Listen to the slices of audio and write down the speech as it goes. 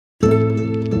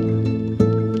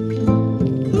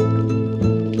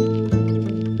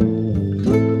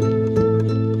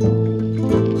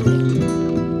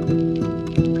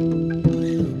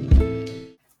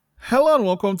and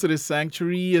welcome to the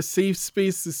Sanctuary, a safe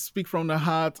space to speak from the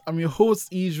heart. I'm your host,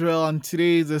 Israel, and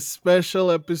today is a special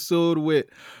episode with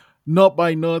Not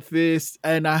by Northeast,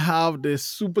 and I have the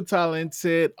super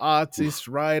talented artist,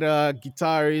 writer,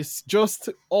 guitarist, just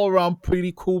all around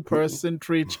pretty cool person,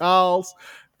 Trey Charles.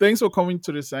 Thanks for coming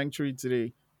to the Sanctuary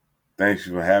today. Thanks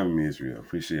for having me, Israel.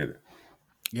 Appreciate it.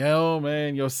 Yo,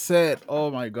 man, you're set. Oh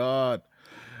my god.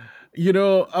 On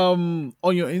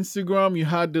your Instagram, you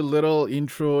had the little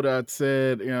intro that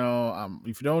said, if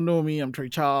you don't know me, I'm Trey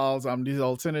Charles. I'm this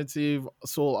alternative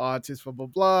soul artist, blah blah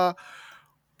blah.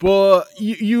 But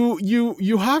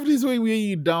you have this way where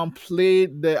you downplay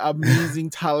the amazing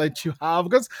talent you have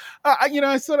because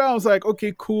I saw that I was like,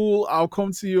 okay, cool. I'll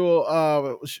come to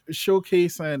your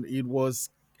showcase, and it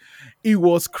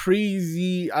was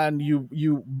crazy, and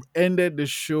you ended the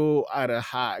show at a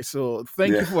high, so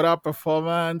thank you Yeah. for that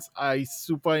performance. I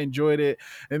super enjoyed it,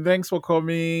 and thanks for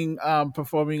coming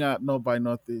performing at North by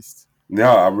Northeast. No,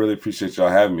 I really appreciate y'all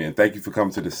having me, and thank you for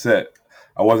coming to the set.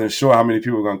 I wasn't sure how many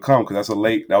people were gonna come because that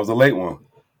was a late one.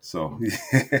 So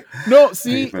No, thank you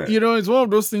see, for that. it's one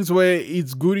of those things where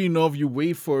it's good enough, you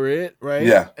wait for it, right?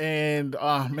 Yeah, And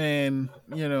man,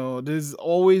 there's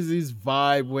always this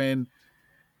vibe when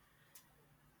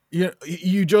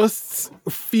you just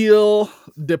feel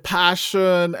the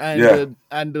passion and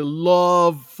yeah, the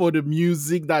love for the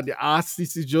music that the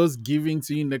artist is just giving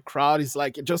to you in the crowd. It's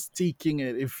like you're just taking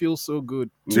it. It feels so good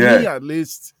to me, yeah, at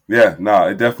least. yeah. No,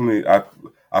 it definitely.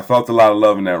 I felt a lot of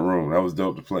love in that room. That was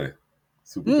dope to play.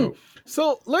 Super Mm. dope.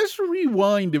 So let's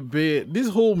rewind a bit. This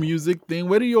whole music thing.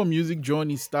 Where did your music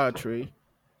journey start, Trey?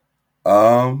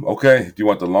 Okay. Do you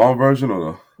want the long version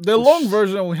or The the, long sh-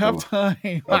 version. We have the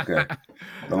time. okay,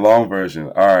 the long version?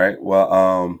 All right.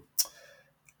 Well,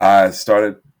 I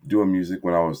started doing music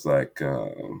when I was like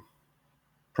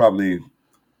probably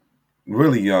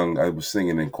really young. I was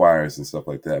singing in choirs and stuff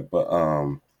like that. But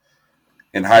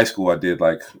in high school, I did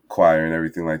like choir and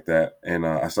everything like that, and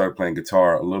I started playing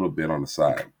guitar a little bit on the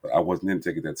side. But I wasn't didn't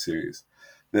take it that serious.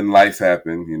 Then life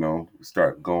happened, we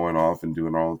start going off and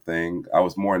doing our own thing. I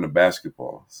was more into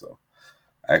basketball, so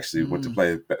I actually went to Mm.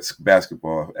 play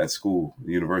basketball at school,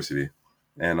 university,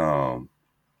 and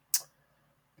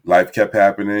life kept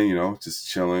happening. Just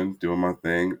chilling, doing my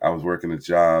thing. I was working a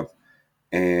job,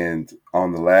 and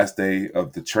on the last day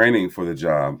of the training for the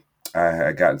job, I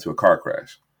had gotten into a car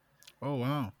crash. Oh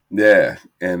wow. Yeah,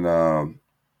 and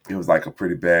it was like a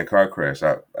pretty bad car crash.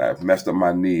 I messed up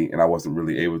my knee, and I wasn't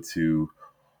really able to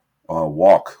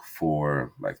walk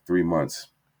for like 3 months.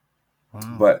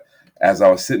 Wow. But as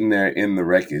I was sitting there in the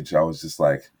wreckage, I was just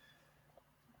like,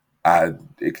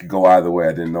 it could go either way.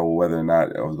 I didn't know whether or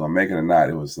not I was gonna make it or not.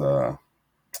 It was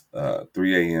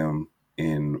 3 a.m.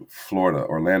 in Florida,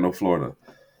 Orlando, Florida.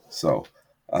 So,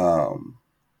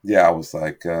 yeah, I was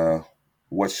like,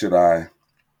 what should I?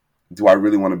 Do I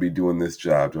really want to be doing this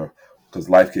job? Because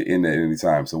life could end at any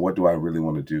time. So what do I really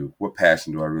want to do? What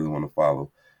passion do I really want to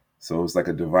follow? So it was like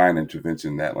a divine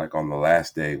intervention that like on the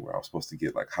last day where I was supposed to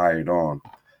get like hired on,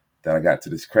 that I got to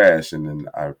this crash, and then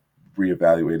I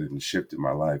reevaluated and shifted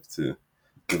my life to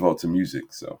devote to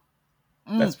music. So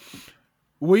Mm. that's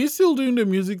Were you still doing the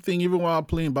music thing even while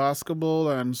playing basketball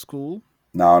and school?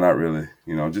 no, not really,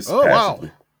 just Oh wow.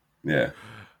 passively. Yeah.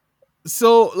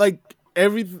 So like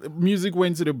every music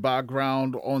went to the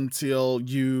background until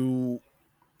you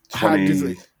had this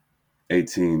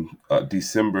 2018,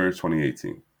 December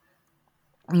 2018.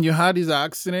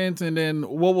 accident, and then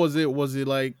what was it? Was it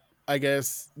like, I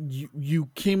guess you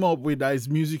came up with that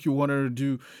music you wanted to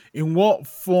do. In what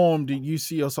form did you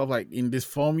see yourself, like in this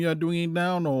form you are doing it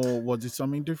now, or was it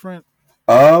something different?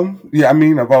 Yeah, I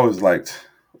mean, I've always liked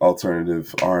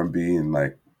alternative R&B, and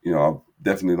like, I've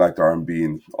definitely liked R&B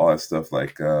and all that stuff,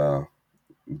 like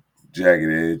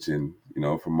Jagged Edge and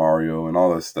from Mario and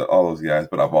all that stuff, all those guys.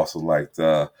 But I've also liked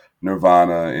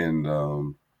Nirvana and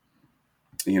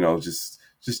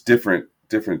just different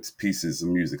pieces of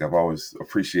music. I've always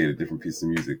appreciated different pieces of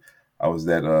music. I was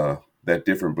that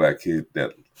different black kid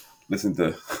that listened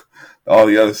to all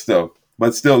the other stuff,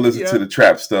 but still listened to Yeah, the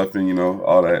trap stuff and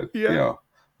all that. yeah.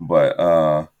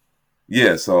 But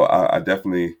yeah, so I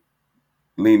definitely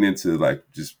leaned into like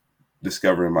just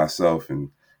discovering myself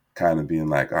and kind of being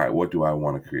like, all right, what do I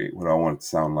want to create? What do I want it to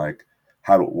sound like?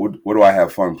 What do I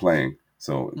have fun playing?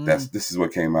 So Mm, this is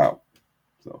what came out.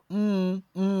 So mm.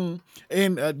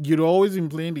 And you'd always been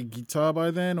playing the guitar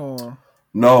by then, or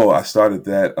no, I started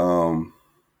that um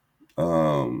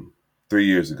 3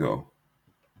 years ago.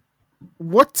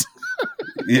 what?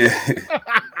 Yeah,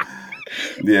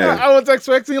 yeah, I was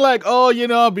expecting like, oh,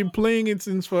 I've been playing it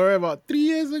since forever. 3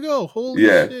 years ago. Holy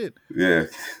yeah, shit. yeah.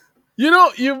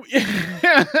 you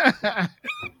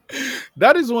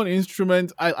that is one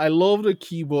instrument. I love the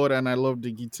keyboard and I love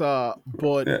the guitar,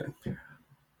 but Yeah,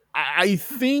 I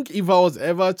think if I was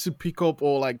ever to pick up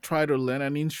or like try to learn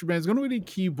an instrument, it's gonna be the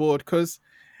keyboard because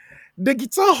the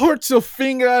guitar hurts your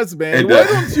fingers, man. it Why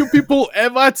don't you does. people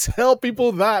ever tell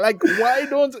people that? Like, why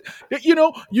don't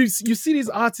you see these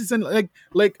artists and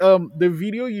the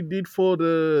video you did for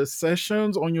the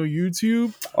sessions on your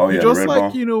YouTube, Oh you yeah, the just red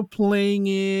bone. playing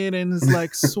it and it's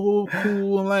like so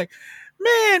cool. I'm like,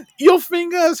 man, your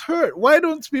fingers hurt. Why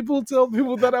don't people tell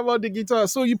people that about the guitar?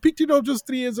 So you picked it up just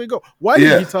 3 years ago. Why the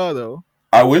Yeah, guitar though?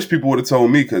 I wish people would have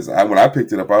told me because when I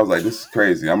picked it up, I was like, "This is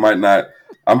crazy. I might not.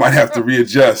 I might have to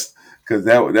readjust because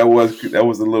that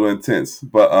was a little intense."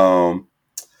 But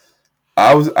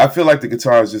I feel like the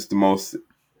guitar is just the most.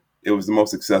 It was the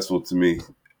most successful to me.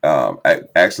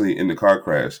 Actually, in the car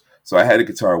crash, so I had a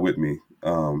guitar with me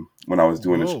when I was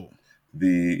doing Whoa.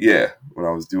 when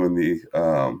I was doing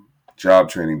the job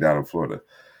training down in Florida.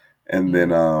 And then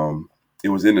Mm. it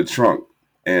was in the trunk,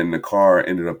 and the car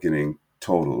ended up getting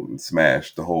totaled and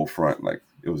smashed. The whole front, like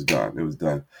it was gone. It was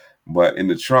done. But in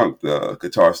the trunk, the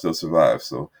guitar still survived.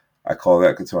 So I call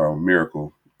that guitar a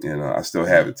miracle, and I still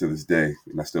have Mm. it to this day,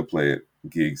 and I still play it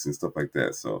gigs and stuff like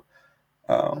that. So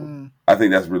Mm. I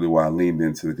think that's really why I leaned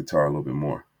into the guitar a little bit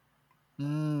more.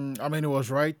 I mean, it was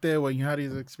right there when you had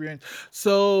his experience.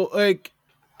 So, like,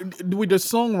 with the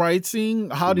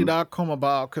songwriting, how did Hmm. that come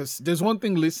about? Because there's one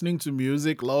thing listening to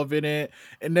music, loving it,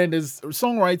 and then there's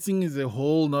songwriting is a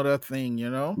whole nother thing, you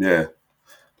know? Yeah,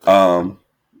 um,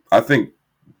 I think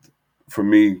for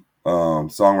me,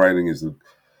 songwriting is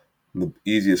the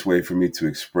easiest way for me to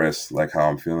express like how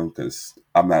I'm feeling because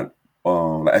I'm not,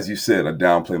 as you said, I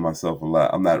downplay myself a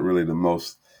lot. I'm not really the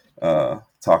most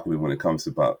talkative when it comes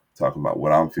to about talking about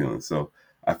what I'm feeling. So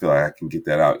I feel like I can get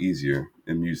that out easier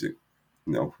in music.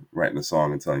 Writing a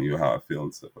song and telling you how I feel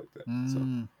and stuff like that. So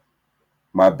Mm,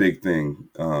 my big thing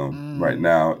right mm,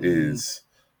 now mm. is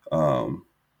um,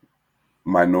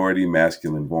 minority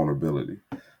masculine vulnerability.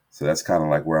 So that's kind of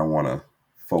like where I want to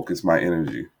focus my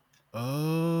energy.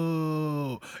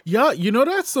 Oh, yeah.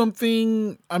 That's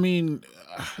something. I mean,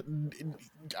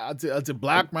 as a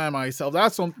black man myself,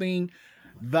 that's something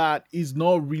that is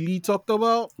not really talked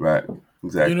about. Right.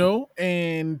 Exactly.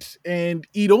 And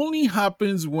it only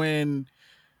happens when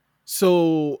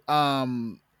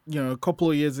a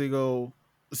couple of years ago,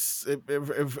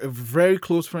 a very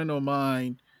close friend of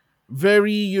mine,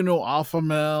 very alpha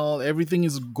male, everything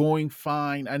is going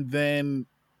fine, and then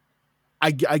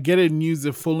I get a news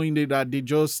the following day that they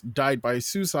just died by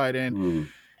suicide. And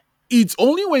Mm, it's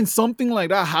only when something like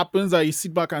that happens that you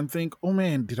sit back and think, oh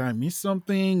man, did I miss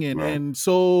something? and right. and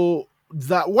so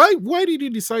that why did you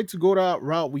decide to go that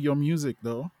route with your music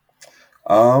though?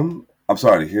 I'm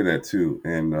sorry to hear that too,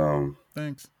 and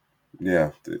Thanks.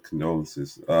 yeah, the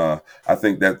condolences. I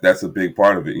think that's a big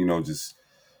part of it. Just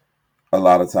a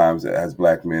lot of times as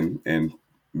black men and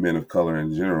men of color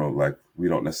in general, like we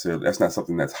don't necessarily. That's not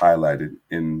something that's highlighted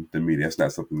in the media. That's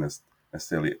not something that's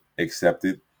necessarily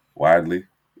accepted widely,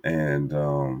 and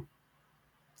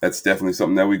that's definitely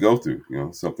something that we go through.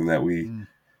 Something Mm.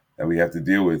 that we have to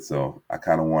deal with. So I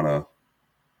kind of want to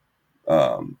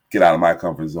get out of my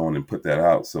comfort zone and put that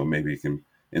out so maybe it can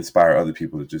inspire other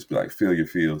people to just be like feel your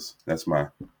feels. That's my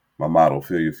motto,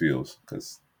 feel your feels,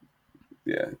 because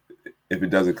yeah, if it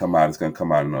doesn't come out, it's going to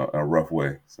come out in a rough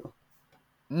way. So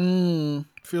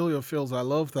Feel your feels. I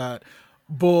love that.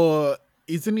 But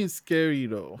isn't it scary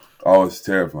though? oh, it's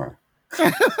terrifying.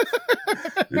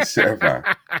 It's terrifying.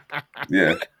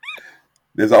 Yeah,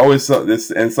 there's always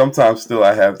this, and sometimes still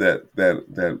I have that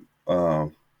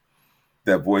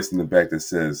voice in the back that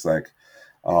says like,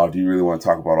 oh, do you really want to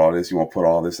talk about all this? You want to put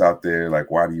all this out there? Like,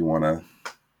 why do you want to,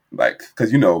 like,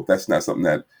 because that's not something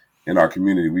that in our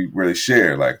community we really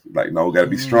share. Like no, gotta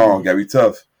be strong, Mm, gotta be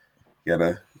tough,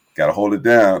 gotta hold it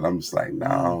down. I'm just like, mm,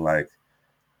 no, like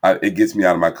it gets me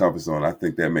out of my comfort zone. I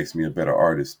think that makes me a better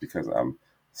artist because I'm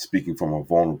speaking from a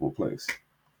vulnerable place.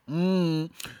 mm.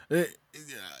 Eh,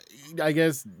 I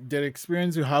guess the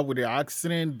experience you have with the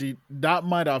accident that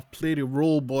might have played a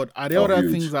role, but are there Oh, other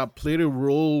things huge. that played a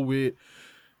role with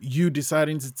you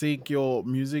deciding to take your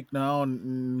music now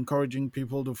and encouraging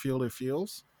people to feel the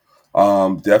feels?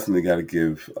 Definitely got to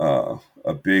give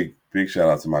a big shout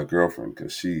out to my girlfriend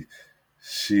because she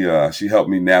helped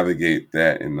me navigate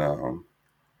that and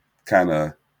kind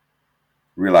of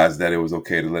realized that it was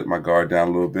okay to let my guard down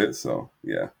a little bit. So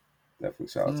yeah, definitely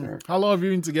shout out to her. How long have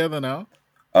you been together now?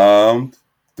 Um,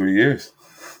 3 years.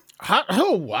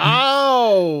 Oh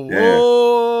wow! Yeah,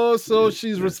 Oh, so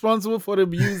she's yeah, responsible for the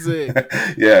music.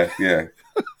 yeah, yeah.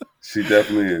 She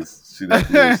definitely is. She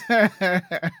definitely is.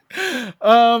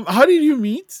 How did you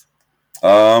meet?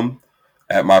 Um,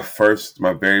 at my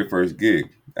very first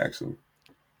gig, actually.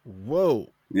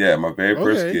 Whoa. Yeah, my very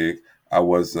first Okay. gig, I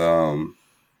was um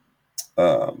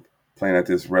playing at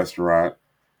this restaurant,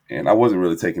 and I wasn't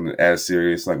really taking it as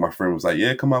serious. Like my friend was like,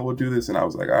 "Yeah, come on, we'll do this," and I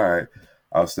was like, "All right."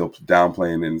 I was still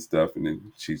downplaying it and stuff, and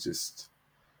then she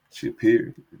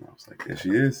appeared, and I was like, "There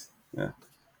she is." Yeah,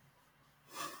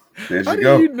 there How she do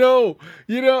you go. know?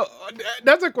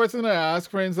 That's a question I ask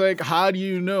friends. Like, how do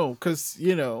you know? Because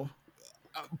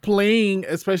playing,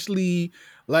 especially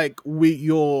like with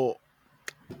your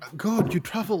God, you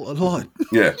travel a lot.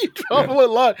 Yeah, You yeah. travel a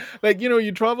lot. Like,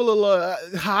 you travel a lot.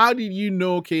 How did you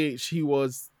know? Okay,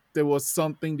 there was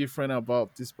something different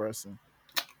about this person.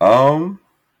 Um,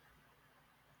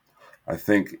 I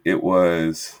think it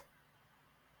was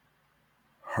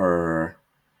her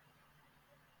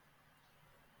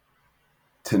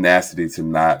tenacity to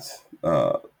not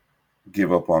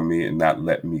give up on me and not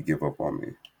let me give up on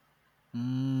me.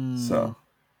 Mm. So,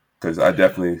 because I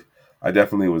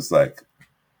definitely was like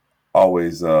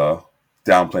always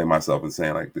downplaying myself and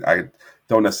saying like I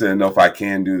don't necessarily know if I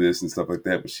can do this and stuff like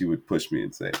that, but she would push me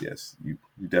and say, "Yes, you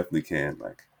definitely can."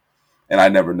 Like, and I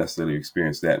never necessarily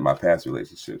experienced that in my past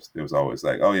relationships. It was always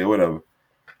like, "Oh yeah, whatever,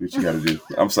 do what you got to do."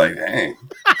 I'm just like, "Dang,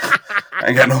 I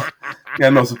ain't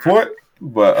got no support."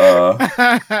 But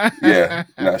yeah,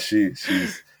 no,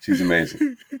 she's amazing.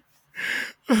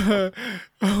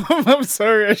 I'm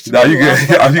sorry, I No, shouldn't you laugh good.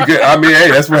 at You good. I mean,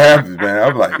 hey, that's what happens, man.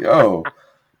 I'm like, yo,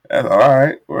 that's all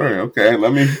right. Word, okay.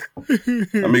 Let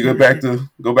me go back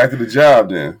to the job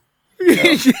then.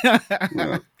 Yeah, yeah.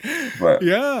 yeah. But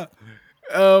Yeah.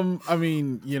 I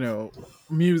mean,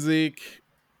 music,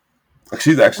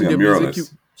 she's actually a the music you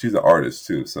muralist. She's an artist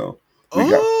too. So we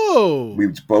got Oh. we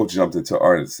both jumped into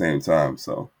art at the same time.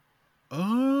 So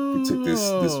we took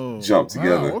this Oh, jump wow.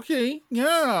 together. Okay.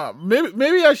 Yeah.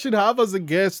 Maybe I should have as a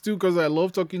guest too, because I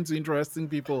love talking to interesting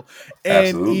people. And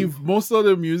Absolutely. if most of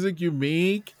the music you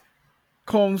make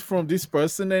comes from this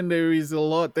person, then there is a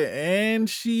lot there. And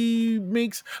she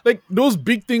makes like those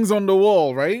big things on the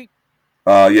wall, right?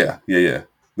 Yeah.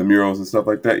 The murals and stuff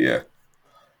like that. Yeah,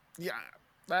 Yeah.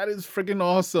 That is freaking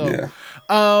awesome.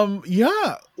 yeah.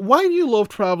 Yeah. Why do you love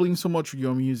traveling so much with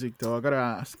your music though? I gotta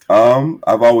ask.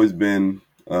 I've always been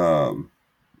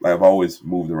I've always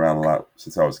moved around a lot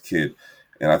since I was a kid,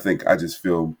 and I think I just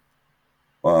feel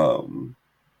um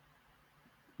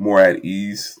more at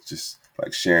ease just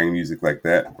like sharing music like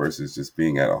that versus just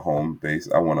being at a home base.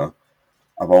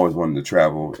 I've always wanted to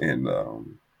travel and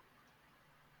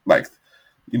like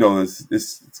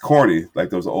it's corny like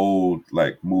those old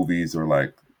like movies or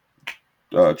like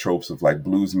tropes of like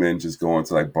bluesmen just going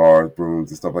to like bars,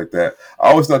 brooms and stuff like that. I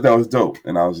always thought that was dope,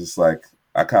 and I was just like,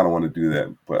 I kind of want to do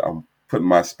that, but I'm putting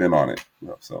my spin on it.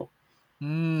 So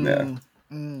yeah,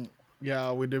 Mm,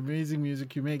 yeah, with the amazing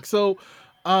music you make. So,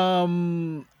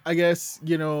 I guess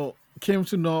came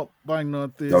to Not by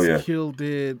oh Notice, yeah. killed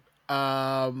it.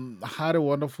 Had a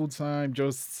wonderful time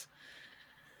just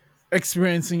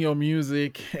experiencing your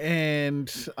music. And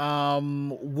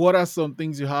what are some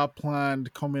things you have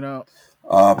planned coming up?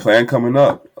 Plan coming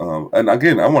up, and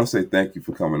again, I want to say thank you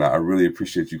for coming out. I really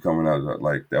appreciate you coming out.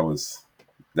 Like that was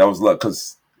luck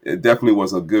because it definitely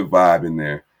was a good vibe in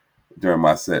there during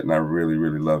my set, and I really,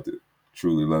 really loved it.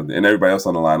 Truly loved it, and everybody else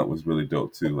on the lineup was really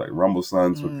dope too. Like Rumble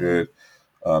Sons were Mm, good,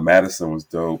 Madison was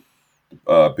dope,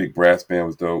 Big Brass Band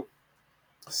was dope.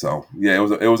 So yeah,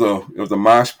 it was a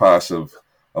mosh posh of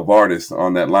artists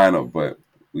on that lineup, but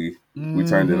we we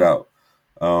turned it hmm out.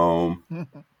 Um,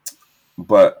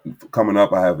 but coming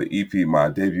up, I have an EP, my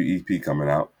debut EP coming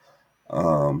out.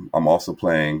 I'm also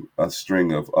playing a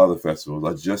string of other festivals.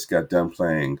 I just got done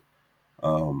playing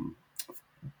um,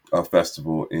 a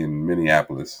festival in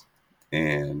Minneapolis,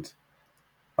 and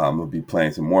I'm gonna be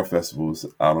playing some more festivals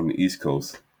out on the East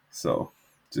Coast. So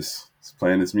just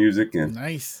playing this music and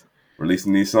Nice.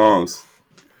 releasing these songs.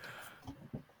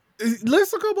 Let's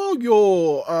talk about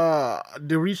your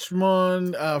the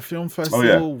Richmond Film Oh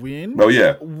yeah, Festival win. oh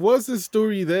yeah. What's the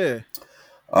story there?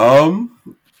 Um,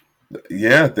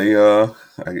 yeah,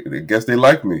 I guess they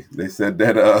like me. They said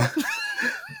that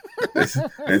they,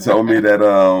 they told me that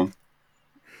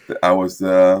that I was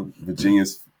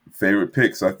Virginia's favorite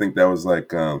pick. So I think that was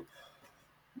like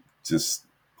just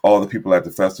all the people at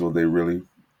the festival. They really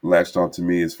latched on to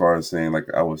me as far as saying like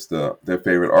I was their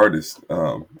favorite artist,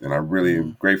 and I really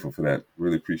am Mm, grateful for that.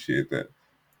 Really appreciate that.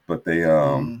 But they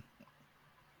mm.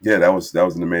 yeah, that was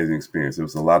an amazing experience. There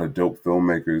was a lot of dope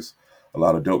filmmakers, a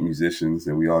lot of dope musicians,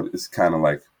 and we all it's kind of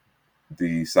like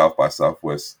the South by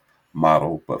Southwest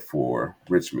model, but for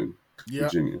Richmond, Yeah,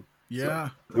 Virginia. So Yeah.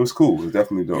 it was cool. It was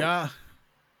definitely dope. Yeah.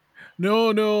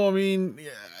 No, no. I mean,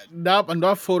 yeah,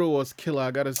 that photo was killer.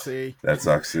 I gotta say. That's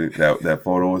actually that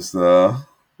photo was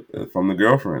from the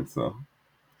girlfriend. So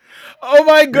Oh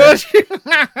my yeah, gosh!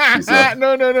 she's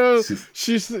No, no, no.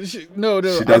 she's No,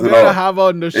 no. she I does it gotta all. have her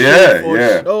on the show Yeah, for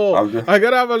yeah. sure. I'm just I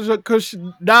gotta have her on the show because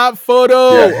that photo.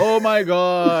 yeah, Oh my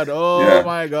god! Oh yeah,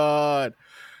 my god!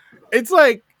 It's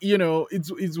like,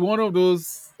 it's one of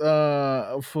those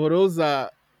photos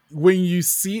that when you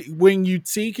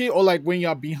take it, or like when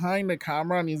you're behind the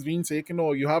camera and it's being taken,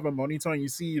 or you have a monitor and you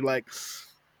see, like,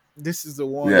 this is the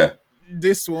one. yeah.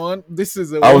 This is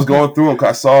the I was one. going through them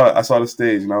 'cause I saw the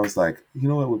stage and I was like, you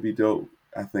know what would be dope?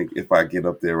 I think if I get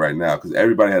up there right now, because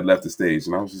everybody had left the stage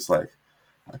and I was just like,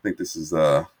 I think this is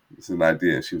an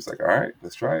idea. And she was like, all right,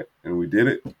 let's try it, and we did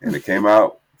it, and it came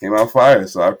out fire.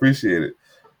 So I appreciate it.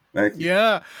 Thank you.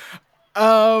 Yeah.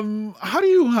 How do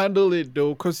you handle it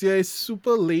though? Because you're a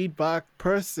super laid back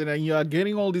person and you are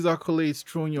getting all these accolades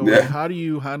thrown your way. Yeah. How do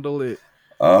you handle it?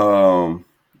 Um.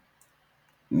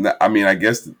 I mean, I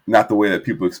guess not the way that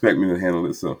people expect me to handle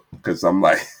it. So, because I'm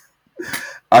like,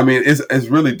 I mean, it's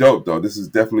really dope though. This is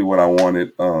definitely what I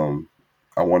wanted.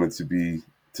 I wanted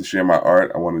to share my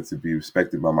art. I wanted to be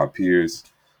respected by my peers,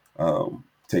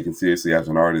 taken seriously as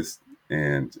an artist,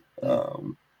 and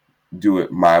Mm. do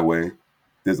it my way.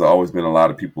 There's always been a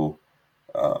lot of people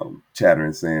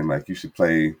chattering, saying like you should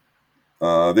play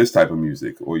this type of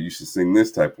music or you should sing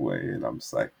this type of way, and I'm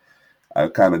just like, I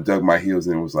kind of dug my heels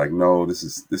in and was like, no, this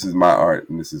is my art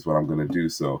and this is what I'm gonna do.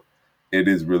 So it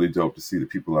is really dope to see that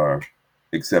people are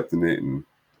accepting it and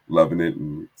loving it,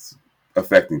 and it's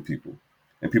affecting people,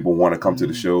 and people want to come to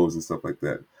the Mm. shows and stuff like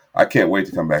that. I can't wait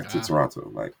to come back to Yeah. Toronto.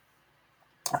 Like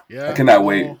I Yeah. cannot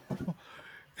wait. No.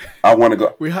 I want to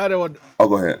go. We had our Oh,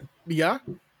 go ahead. Yeah.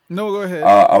 No, go ahead.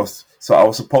 I was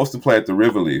supposed to play at the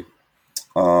Rivoli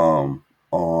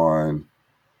on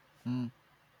Mm.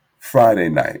 Friday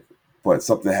night, but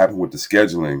something happened with the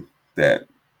scheduling that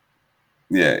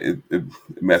yeah, it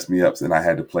messed me up, and I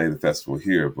had to play the festival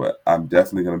here. But I'm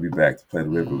definitely going to be back to play the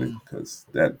Rivoli Mm. because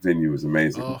that venue is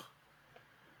amazing. Oh,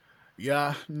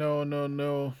 yeah. No, no,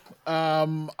 no. I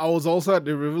was also at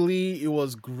the Rivoli. It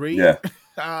was great. Yeah,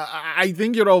 I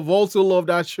think you'd have also loved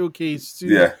that showcase too.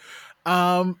 yeah.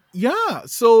 Yeah.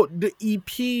 So the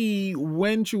EP,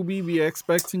 when should we be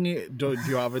expecting it? Do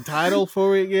you have a title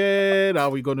for it yet? Are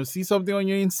we going to see something on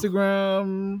your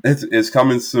Instagram? It's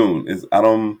coming soon. It's I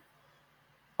don't.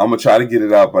 I'm gonna try to get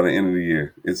it out by the end of the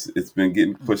year. It's been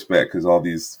getting pushed back because all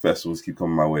these festivals keep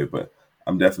coming my way, but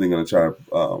I'm definitely gonna try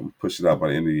to push it out by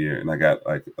the end of the year. And I got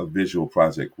like a visual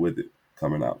project with it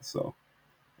coming out, so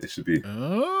it should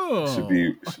Oh,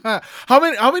 be.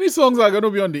 how many songs are going to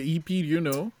be on the EP? Do you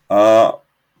know? I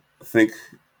think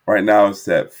right now it's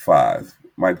at 5.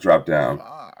 Might drop down,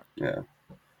 Fuck. yeah,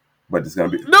 but it's gonna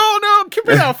be No, no, keep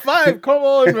it at five. Come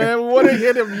on, man. We want to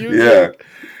hear the yeah. music.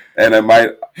 And I might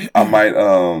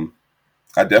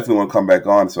I definitely want to come back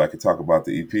on so I can talk about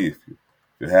the EP if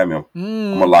you have me. I'm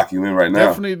gonna Mm, lock you in right now.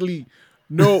 definitely.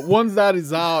 No, once that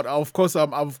is out, of course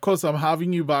I'm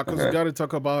having you back because we Okay. got to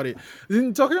talk about it.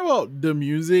 Then talking about the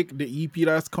music, the EP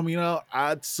that's coming out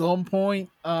at some point,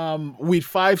 with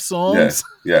 5 songs.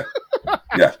 Yeah, yeah,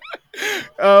 yeah.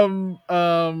 um,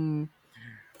 um,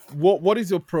 what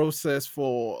is your process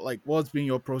for, like, what's been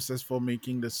your process for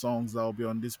making the songs that will be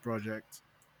on this project?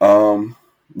 Um,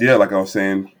 yeah, like I was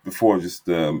saying before, just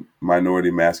the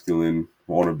minority masculine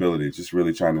vulnerability, just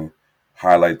really trying to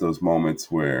highlight those moments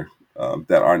where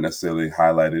that aren't necessarily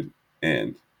highlighted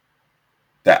and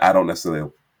that I don't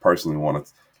necessarily personally want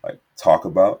to like talk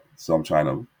about. So I'm trying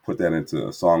to put that into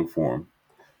a song form.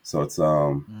 So it's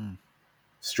Mm,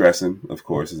 stressing, of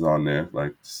course, is on there,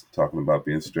 like just talking about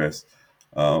being stressed.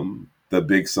 The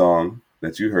big song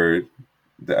that you heard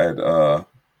that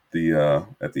at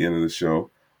the end of the show,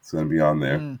 it's going to be on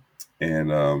there, mm,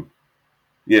 and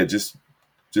yeah, just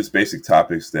basic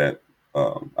topics that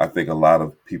I think a lot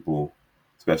of people,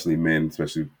 especially men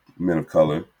of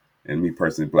color, and me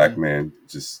personally, black mm, man,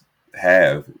 just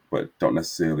have but don't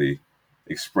necessarily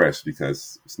express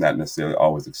because it's not necessarily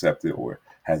always accepted or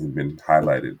hasn't been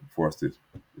highlighted for us to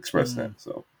express that. mm,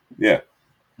 So yeah,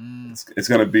 mm. it's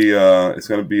gonna be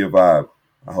a vibe.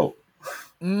 I hope.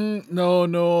 No,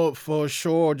 no, for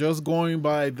sure. Just going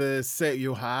by the set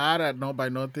you had at Not by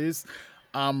Notice,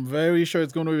 I'm very sure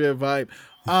it's going to be a vibe.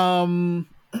 Um,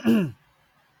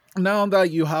 now that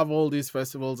you have all these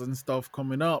festivals and stuff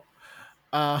coming up,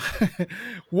 uh,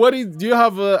 do you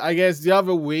have a? I guess, do you have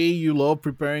a way you love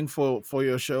preparing for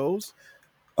your shows?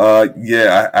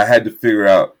 Yeah, I had to figure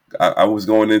out. I was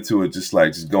going into it just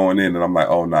going in, and I'm like,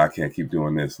 oh no, I can't keep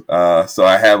doing this. So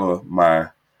I have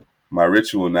my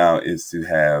ritual now is to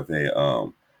have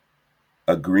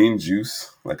a green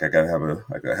juice. Like I gotta have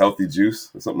a healthy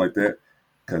juice or something like that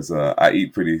because I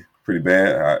eat pretty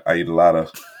bad. I eat a lot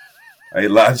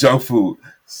of junk food.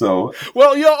 So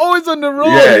Well, you're always on the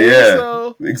road, yeah, man. yeah,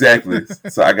 So, exactly.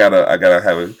 So I gotta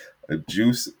have a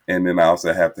juice, and then I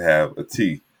also have to have a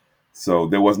tea. So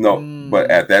there was no, but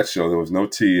mm, at that show there was no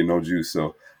tea and no juice.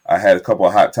 So I had a couple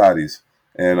of hot toddies,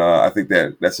 and I think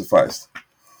that sufficed.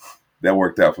 That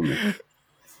worked out for me.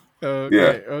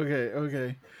 Yeah,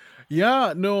 okay.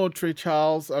 Yeah, no, Trey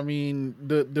Charles. I mean,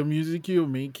 the music you're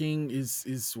making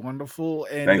is wonderful,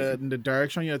 and thank you. the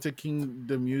direction you're taking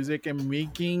the music and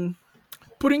making,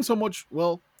 putting so much,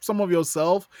 well, some of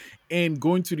yourself and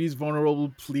going to this vulnerable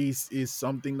place is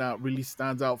something that really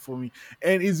stands out for me.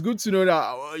 And it's good to know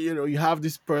that you have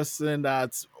this person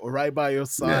that's right by your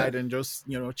Yeah, side and just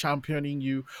championing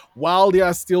you while they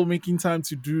are still making time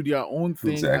to do their own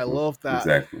thing. I exactly, love that.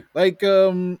 exactly. Like,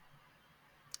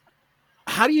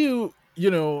 how do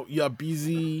you're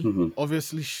busy, hmm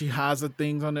obviously she has the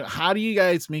things on it. How do you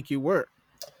guys make it work?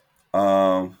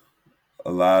 Um,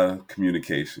 a lot of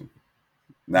communication.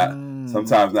 Not Mm,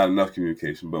 sometimes not enough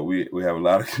communication, but we have a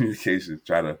lot of communication.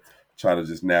 Try to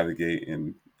just navigate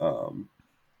and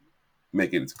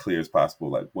make it as clear as possible,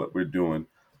 like what we're doing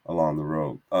along the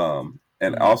road.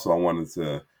 And mm, also, I wanted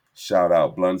to shout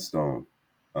out Blundstone,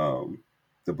 um,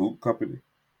 the boot company.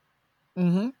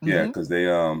 mm-hmm, Yeah, mm-hmm. because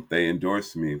they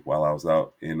endorsed me while I was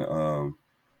out in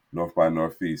North by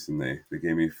Northeast, and they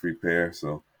gave me a free pair.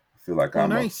 So Oh,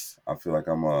 nice. I feel like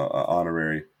I'm a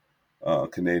honorary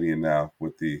Canadian now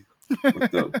with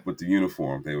with the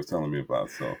uniform they were telling me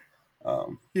about. So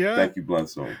Yeah. thank you,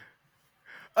 Blundstone.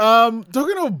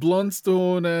 Talking of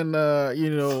Blundstone and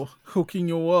hooking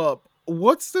you up.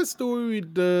 What's the story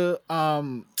with the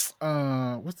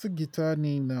what's the guitar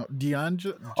name now?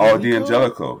 Oh, D'Angelico?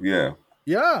 D'Angelico, yeah.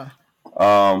 Yeah.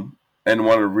 And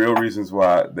one of the real reasons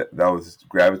why that was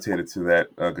gravitated to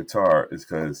that guitar is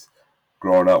because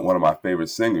growing up, one of my favorite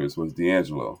singers was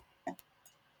D'Angelo,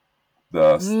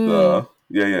 Mm.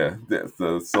 the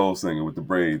the soul singer with the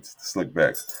braids, the slick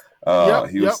back. Yep,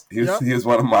 yep, yep. He was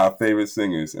one of my favorite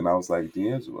singers, and I was like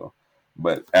D'Angelo.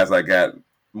 But as I got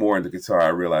more into guitar, I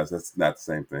realized that's not the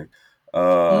same thing.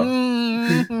 Uh,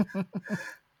 Mm.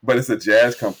 but it's a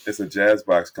jazz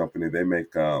box company. They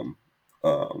make um,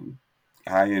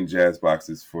 high end jazz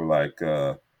boxes for like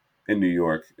in New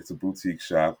York. It's a boutique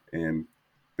shop, and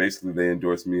basically they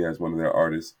endorse me as one of their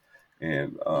artists,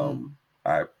 and Mm.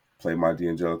 I play my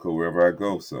D'Angelico wherever I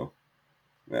go. So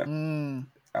yeah, Mm.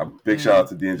 a big shout out Mm.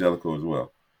 to D'Angelico as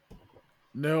well.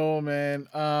 No, man.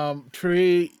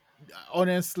 Trey,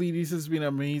 honestly, this has been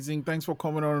amazing. Thanks for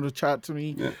coming on the chat to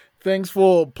me. Yeah, Thanks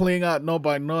for playing out North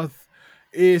by North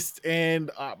East.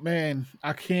 And man,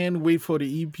 I can't wait for the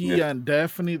EP. yeah, And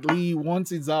definitely,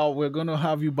 once it's out, we're going to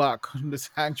have you back on the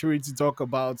sanctuary to talk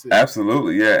about it.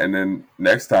 absolutely, yeah. And then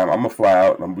next time I'm gonna fly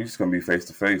out, and we just gonna be face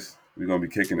to face. We're gonna be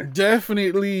kicking it.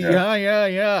 Definitely. Yeah,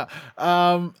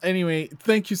 Yeah. Anyway,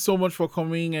 thank you so much for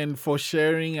coming and for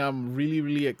sharing. I'm really,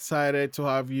 really excited to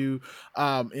have you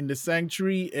in the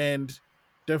sanctuary, and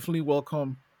definitely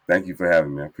welcome. thank you for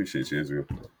having me. I appreciate you, Israel.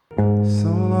 So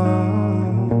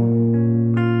long,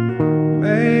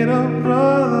 made a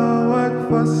brother work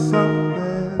for some